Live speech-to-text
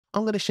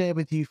I'm going to share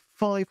with you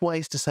 5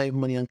 ways to save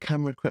money on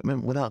camera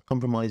equipment without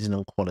compromising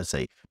on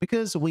quality,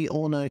 because we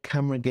all know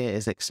camera gear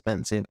is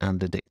expensive and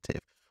addictive.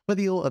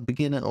 Whether you're a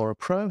beginner or a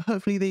pro,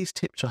 hopefully these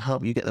tips will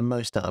help you get the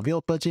most out of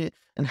your budget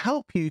and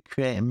help you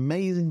create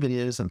amazing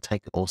videos and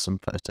take awesome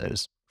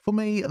photos. For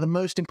me, the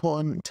most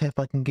important tip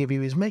I can give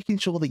you is making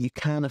sure that you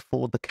can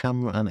afford the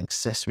camera and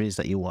accessories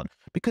that you want,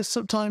 because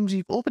sometimes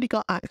you've already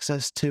got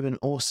access to an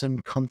awesome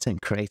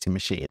content creating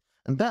machine,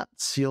 and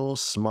that's your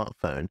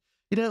smartphone.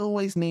 You don't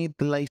always need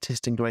the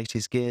latest and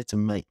greatest gear to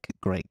make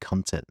great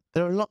content.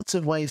 There are lots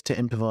of ways to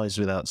improvise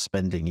without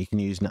spending. You can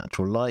use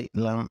natural light,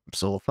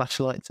 lamps or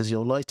flashlights as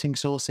your lighting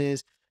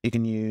sources. You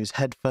can use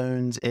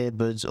headphones,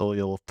 earbuds or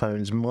your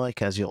phone's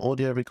mic as your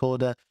audio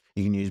recorder.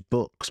 You can use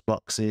books,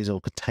 boxes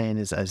or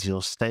containers as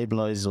your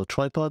stabilizers or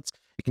tripods.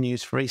 You can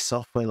use free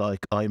software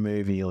like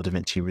iMovie or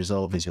DaVinci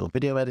Resolve as your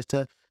video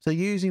editor. So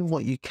using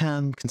what you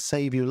can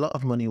save you a lot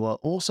of money while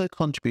also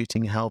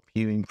contributing to help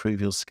you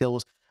improve your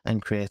skills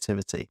and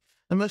creativity.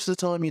 And most of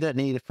the time, you don't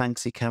need a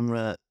fancy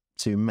camera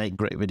to make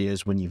great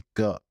videos when you've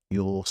got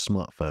your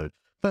smartphone.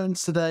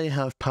 Phones today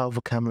have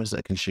powerful cameras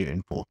that can shoot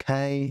in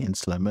 4K, in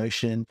slow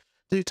motion,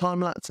 do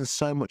time-lapse and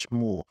so much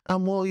more.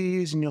 And while you're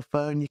using your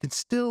phone, you can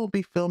still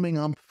be filming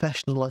on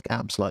professional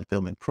apps like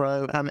Filmic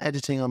Pro and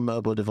editing on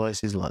mobile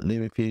devices like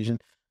LumaFusion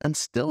and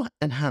still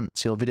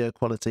enhance your video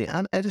quality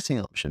and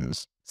editing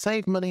options.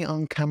 Save money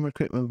on camera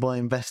equipment by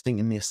investing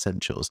in the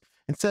essentials.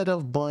 Instead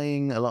of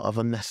buying a lot of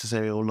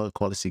unnecessary or low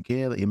quality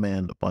gear that you may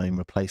end up buying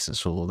replacements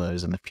for all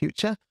those in the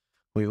future,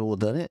 we've all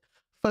done it.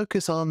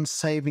 Focus on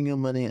saving your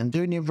money and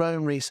doing your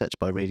own research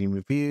by reading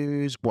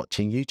reviews,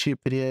 watching YouTube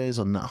videos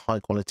on that high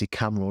quality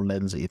camera or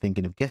lens that you're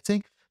thinking of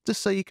getting,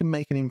 just so you can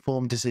make an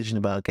informed decision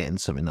about getting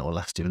something that will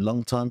last you a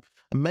long time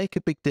and make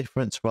a big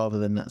difference rather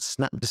than that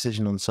snap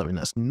decision on something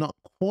that's not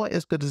quite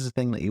as good as the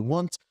thing that you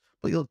want,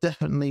 but you'll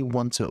definitely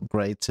want to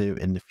upgrade to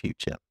in the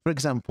future. For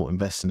example,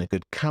 invest in a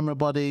good camera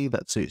body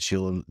that suits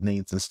your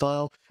needs and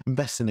style,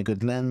 invest in a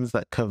good lens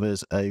that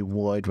covers a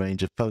wide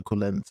range of focal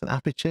lengths and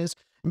apertures,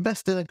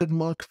 invest in a good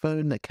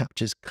microphone that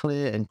captures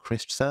clear and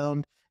crisp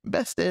sound,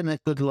 invest in a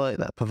good light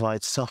that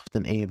provides soft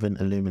and even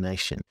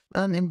illumination.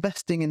 And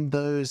investing in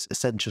those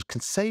essentials can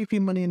save you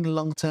money in the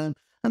long term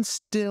and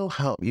still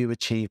help you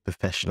achieve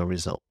professional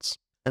results.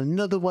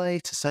 Another way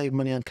to save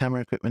money on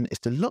camera equipment is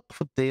to look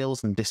for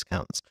deals and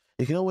discounts.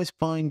 You can always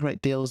find great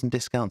deals and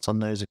discounts on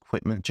those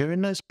equipment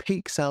during those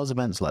peak sales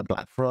events like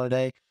Black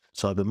Friday,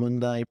 Cyber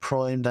Monday,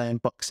 Prime Day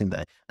and Boxing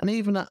Day, and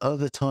even at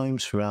other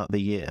times throughout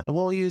the year. And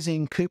while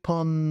using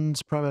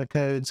coupons, promo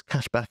codes,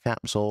 cashback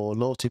apps or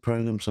loyalty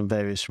programs from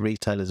various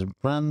retailers and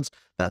brands,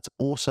 that's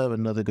also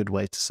another good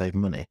way to save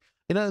money.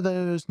 You know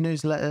those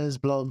newsletters,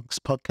 blogs,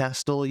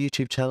 podcasts or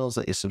YouTube channels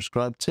that you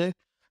subscribe to?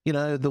 You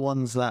know, the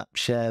ones that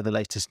share the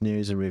latest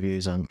news and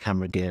reviews on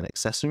camera gear and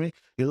accessory,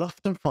 you'll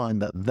often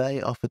find that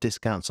they offer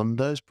discounts on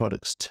those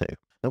products too.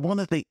 Now, one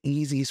of the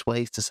easiest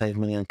ways to save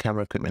money on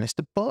camera equipment is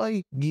to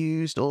buy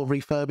used or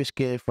refurbished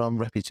gear from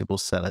reputable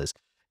sellers.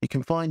 You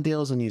can find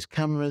deals on used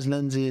cameras,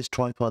 lenses,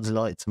 tripods,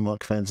 lights and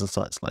microphones on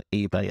sites like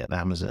eBay and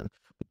Amazon.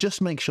 But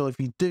just make sure if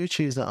you do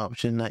choose that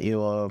option that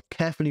you are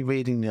carefully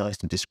reading the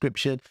item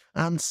description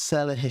and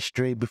seller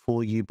history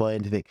before you buy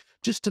anything,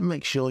 just to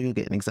make sure you're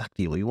getting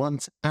exactly what you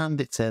want and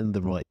it's in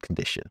the right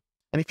condition.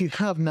 And if you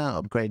have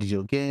now upgraded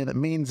your gear, that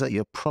means that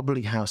you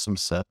probably have some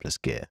surplus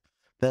gear.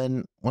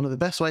 Then one of the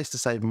best ways to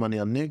save money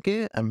on new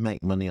gear and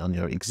make money on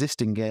your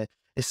existing gear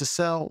is to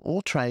sell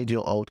or trade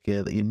your old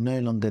gear that you no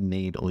longer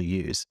need or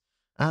use.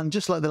 And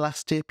just like the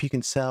last tip, you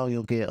can sell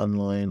your gear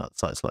online at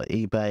sites like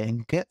eBay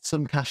and get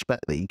some cash back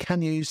that you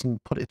can use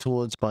and put it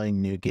towards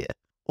buying new gear.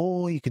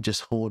 Or you could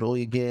just hoard all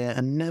your gear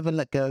and never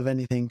let go of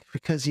anything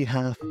because you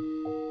have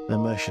an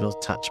emotional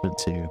attachment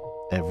to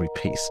every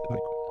piece of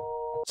equipment.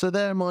 So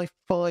there are my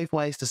 5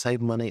 ways to save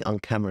money on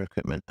camera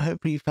equipment.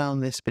 Hopefully you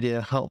found this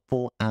video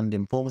helpful and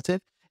informative.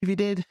 If you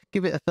did,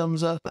 give it a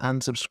thumbs up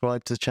and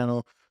subscribe to the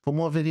channel for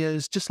more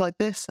videos just like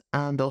this.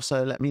 And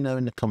also let me know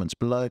in the comments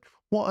below,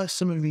 what are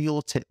some of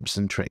your tips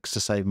and tricks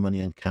to save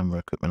money on camera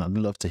equipment? I'd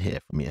love to hear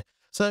from you.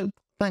 So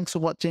thanks for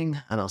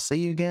watching and I'll see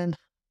you again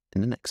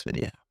in the next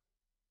video.